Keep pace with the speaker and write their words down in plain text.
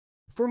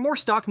For more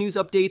stock news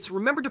updates,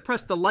 remember to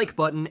press the like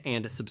button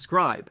and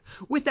subscribe.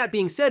 With that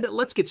being said,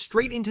 let's get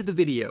straight into the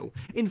video.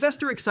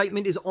 Investor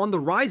excitement is on the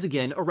rise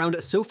again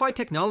around SoFi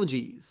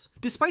Technologies.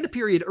 Despite a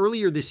period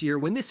earlier this year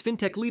when this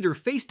fintech leader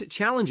faced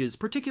challenges,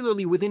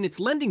 particularly within its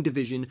lending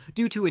division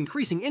due to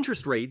increasing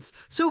interest rates,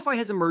 SoFi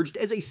has emerged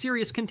as a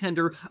serious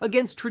contender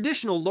against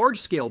traditional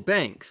large-scale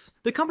banks.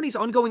 The company's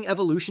ongoing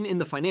evolution in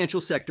the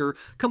financial sector,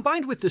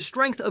 combined with the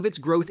strength of its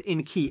growth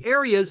in key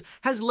areas,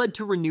 has led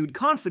to renewed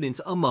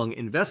confidence among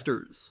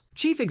investors.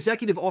 Chief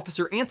Executive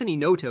Officer Anthony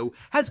Noto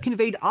has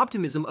conveyed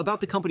optimism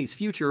about the company's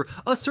future,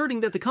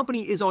 asserting that the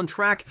company is on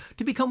track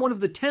to become one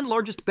of the 10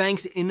 largest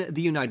banks in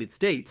the United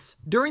States.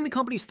 During the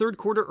company's third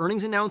quarter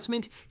earnings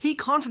announcement, he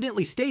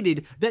confidently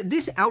stated that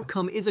this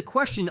outcome is a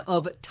question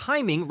of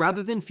timing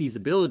rather than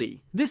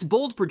feasibility. This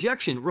bold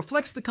projection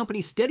reflects the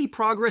company's steady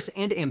progress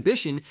and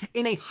ambition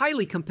in a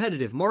highly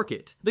competitive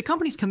market. The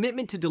company's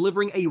commitment to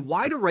delivering a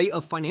wide array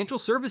of financial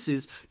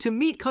services to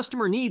meet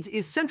customer needs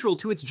is central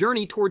to its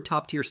journey toward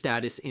top-tier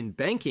status in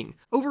banking.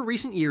 Over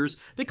recent years,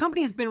 the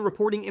company has been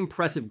reporting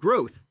impressive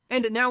growth,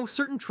 and now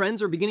certain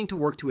trends are beginning to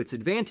work to its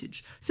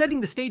advantage,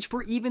 setting the stage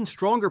for even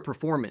stronger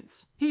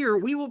performance. Here,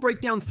 we will break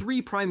down 3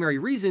 primary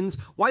reasons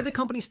why the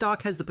company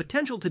stock has the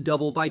potential to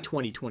double by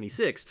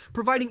 2026,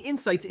 providing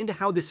insights into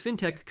how this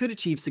fintech could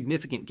achieve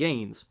significant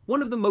gains.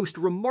 One of the most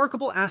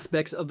remarkable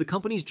aspects of the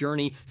company's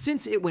journey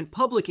since it went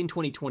public in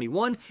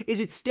 2021 is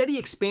its steady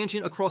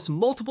expansion across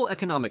multiple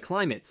economic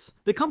climates.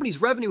 The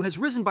company's revenue has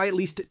risen by at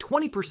least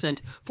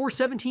 20% for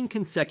 17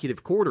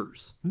 consecutive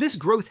quarters. This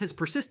growth has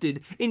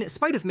persisted in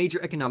spite of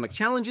major economic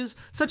challenges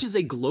such as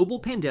a global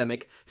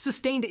pandemic,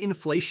 sustained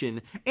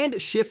inflation, and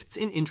shifts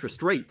in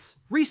interest rates.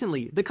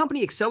 Recently, the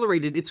company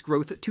accelerated its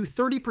growth to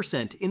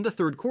 30% in the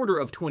third quarter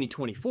of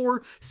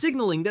 2024,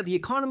 signaling that the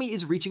economy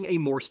is reaching a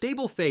more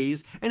stable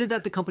phase and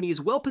that the company is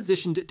well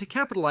positioned to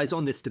capitalize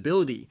on this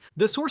stability.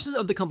 The sources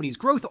of the company's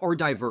growth are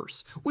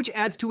diverse, which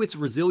adds to its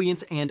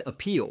resilience and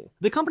appeal.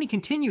 The company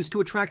continues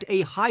to attract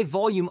a high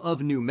volume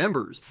of new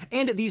members,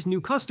 and these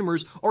new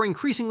customers are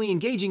increasingly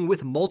engaging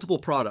with multiple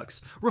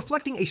products,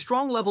 reflecting a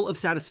strong level of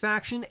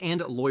satisfaction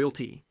and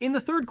loyalty. In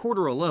the third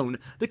quarter alone,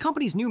 the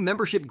company's new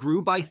membership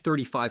grew by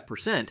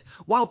 35%,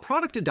 while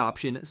product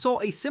adoption saw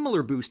a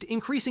similar boost,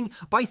 increasing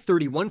by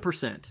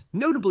 31%.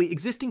 Notably,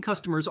 existing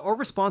customers are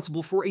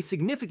responsible for a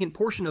significant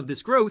portion of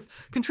this growth,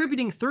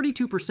 contributing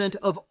 32%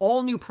 of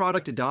all new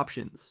product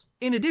adoptions.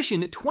 In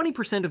addition,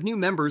 20% of new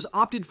members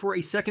opted for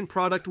a second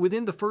product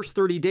within the first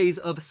 30 days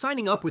of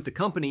signing up with the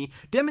company,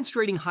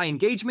 demonstrating high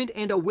engagement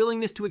and a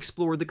willingness to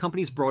explore the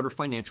company's broader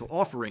financial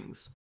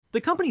offerings. The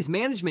company's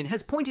management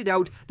has pointed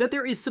out that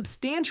there is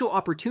substantial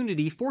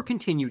opportunity for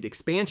continued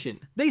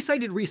expansion. They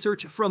cited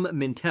research from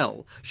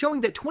Mintel,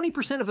 showing that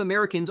 20% of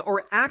Americans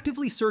are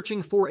actively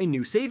searching for a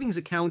new savings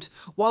account,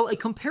 while a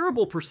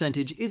comparable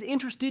percentage is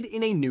interested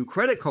in a new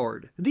credit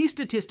card. These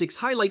statistics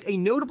highlight a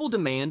notable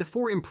demand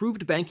for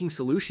improved banking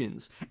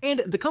solutions,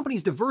 and the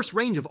company's diverse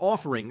range of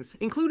offerings,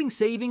 including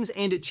savings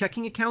and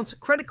checking accounts,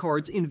 credit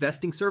cards,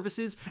 investing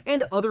services,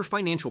 and other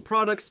financial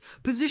products,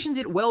 positions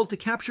it well to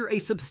capture a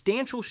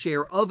substantial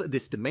share of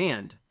this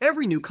demand.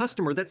 Every new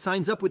customer that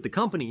signs up with the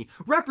company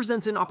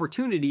represents an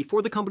opportunity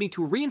for the company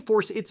to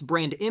reinforce its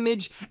brand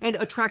image and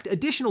attract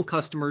additional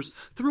customers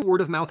through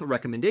word-of-mouth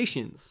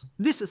recommendations.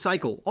 This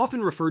cycle,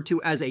 often referred to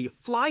as a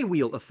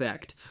flywheel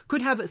effect,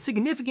 could have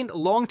significant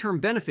long-term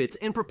benefits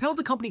and propel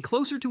the company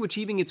closer to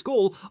achieving its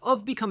goal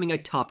of becoming a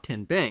top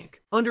 10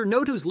 bank. Under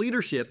Noto's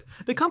leadership,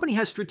 the company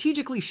has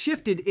strategically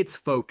shifted its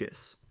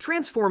focus,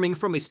 transforming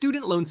from a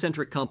student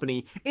loan-centric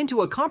company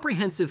into a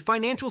comprehensive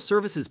financial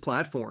services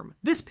platform.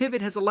 This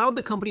pivot has allowed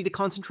the company to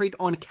concentrate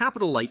on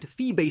capital-light,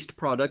 fee-based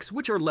products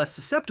which are less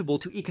susceptible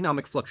to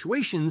economic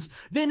fluctuations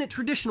than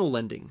traditional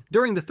lending.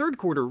 During the third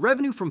quarter,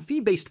 revenue from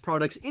fee-based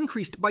products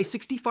increased by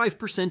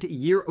 65%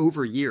 year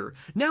over year,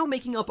 now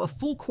making up a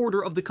full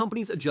quarter of the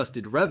company's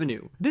adjusted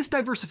revenue. This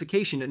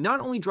diversification not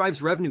only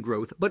drives revenue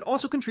growth, but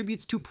also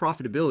contributes to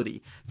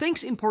profitability,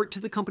 thanks in part to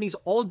the company's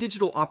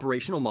all-digital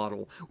operational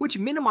model, which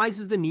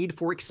minimizes the need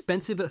for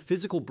expensive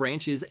physical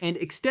branches and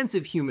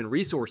extensive human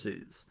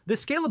resources. The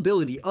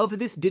scalability of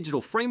this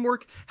digital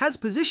framework has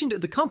positioned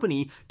the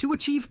company to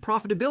achieve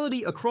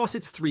profitability across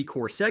its 3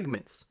 core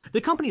segments.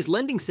 The company's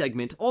lending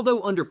segment,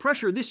 although under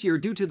pressure this year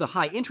due to the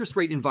high interest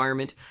rate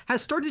environment,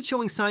 has started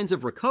showing signs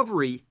of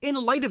recovery. In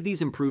light of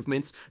these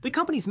improvements, the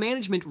company's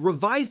management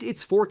revised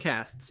its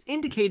forecasts,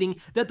 indicating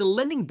that the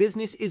lending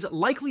business is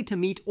likely to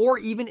meet or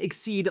even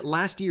exceed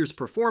last year's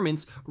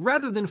performance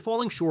rather than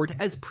falling short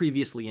as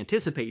previously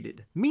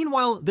anticipated.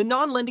 Meanwhile, the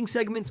non-lending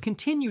segments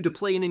continue to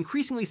play an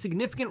increasingly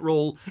significant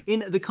role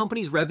in the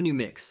company's revenue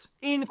mix.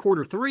 In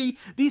quarter 3,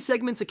 these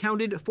segments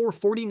accounted for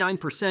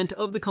 49%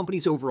 of the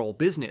company's overall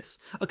business,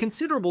 a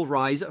considerable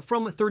rise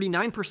from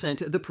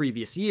 39% the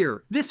previous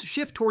year. This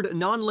shift toward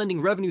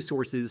non-lending revenue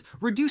sources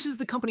reduces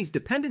the company's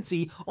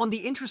dependency on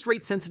the interest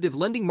rate-sensitive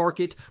lending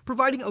market,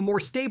 providing a more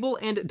stable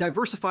and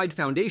diversified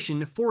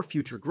foundation for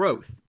future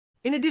growth.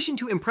 In addition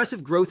to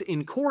impressive growth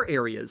in core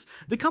areas,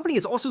 the company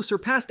has also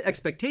surpassed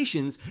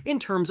expectations in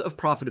terms of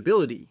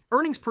profitability.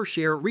 Earnings per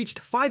share reached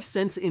 5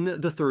 cents in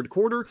the third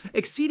quarter,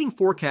 exceeding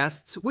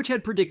forecasts which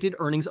had predicted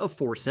earnings of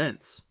 4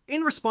 cents.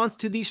 In response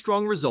to these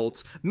strong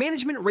results,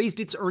 management raised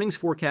its earnings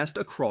forecast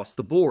across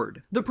the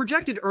board. The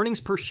projected earnings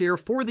per share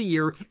for the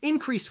year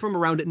increased from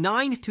around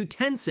 9 to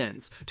 10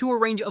 cents to a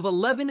range of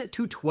 11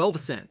 to 12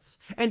 cents,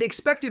 and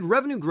expected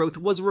revenue growth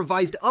was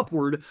revised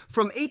upward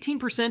from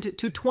 18%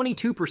 to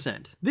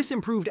 22%. This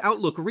improved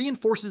outlook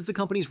reinforces the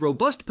company's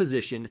robust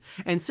position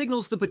and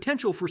signals the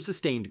potential for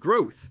sustained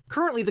growth.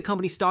 Currently, the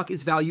company stock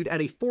is valued at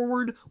a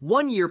forward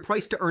 1-year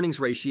price-to-earnings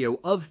ratio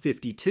of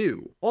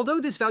 52. Although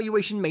this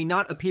valuation may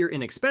not appear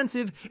inexpensive,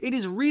 it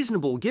is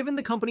reasonable given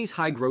the company's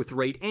high growth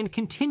rate and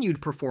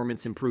continued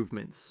performance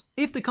improvements.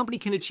 If the company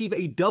can achieve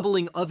a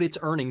doubling of its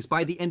earnings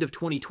by the end of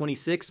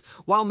 2026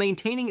 while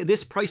maintaining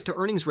this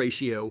price-to-earnings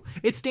ratio,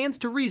 it stands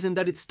to reason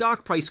that its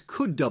stock price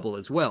could double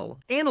as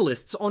well.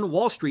 Analysts on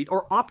Wall Street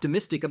are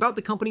optimistic about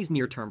the company's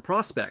near-term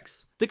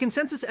prospects. The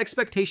consensus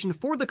expectation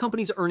for the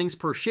company's earnings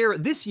per share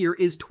this year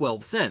is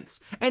 12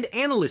 cents, and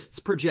analysts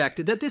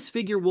project that this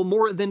figure will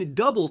more than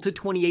double to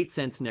 28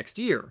 cents next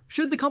year.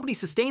 Should the company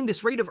sustain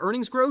this rate of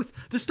earnings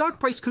growth, the stock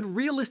price could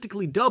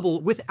realistically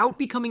double without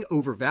becoming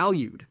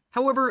overvalued.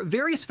 However,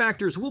 various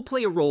factors will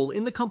play a role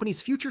in the company's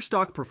future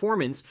stock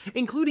performance,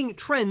 including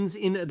trends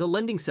in the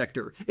lending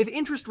sector. If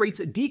interest rates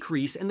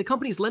decrease and the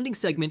company's lending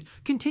segment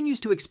continues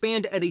to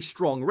expand at a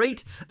strong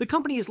rate, the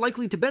company is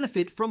likely to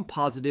benefit from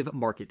positive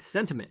market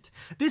sentiment.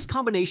 This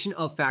combination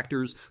of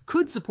factors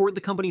could support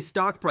the company's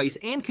stock price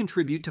and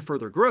contribute to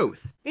further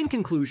growth. In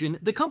conclusion,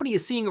 the company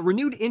is seeing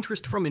renewed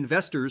interest from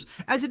investors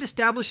as it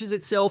establishes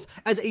itself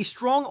as a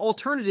strong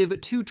alternative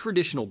to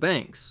traditional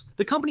banks.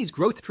 The company's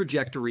growth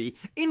trajectory,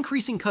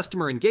 increasing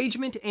customer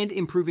engagement, and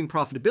improving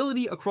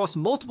profitability across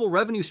multiple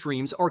revenue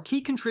streams are key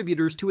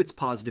contributors to its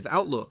positive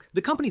outlook.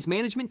 The company's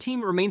management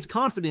team remains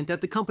confident that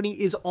the company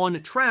is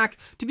on track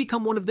to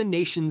become one of the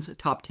nation's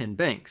top 10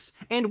 banks.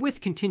 And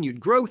with continued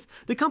growth,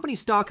 the company's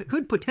stock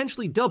could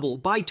potentially double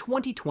by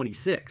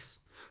 2026.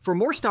 For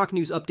more stock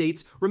news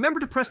updates, remember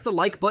to press the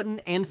like button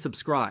and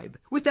subscribe.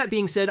 With that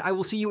being said, I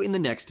will see you in the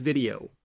next video.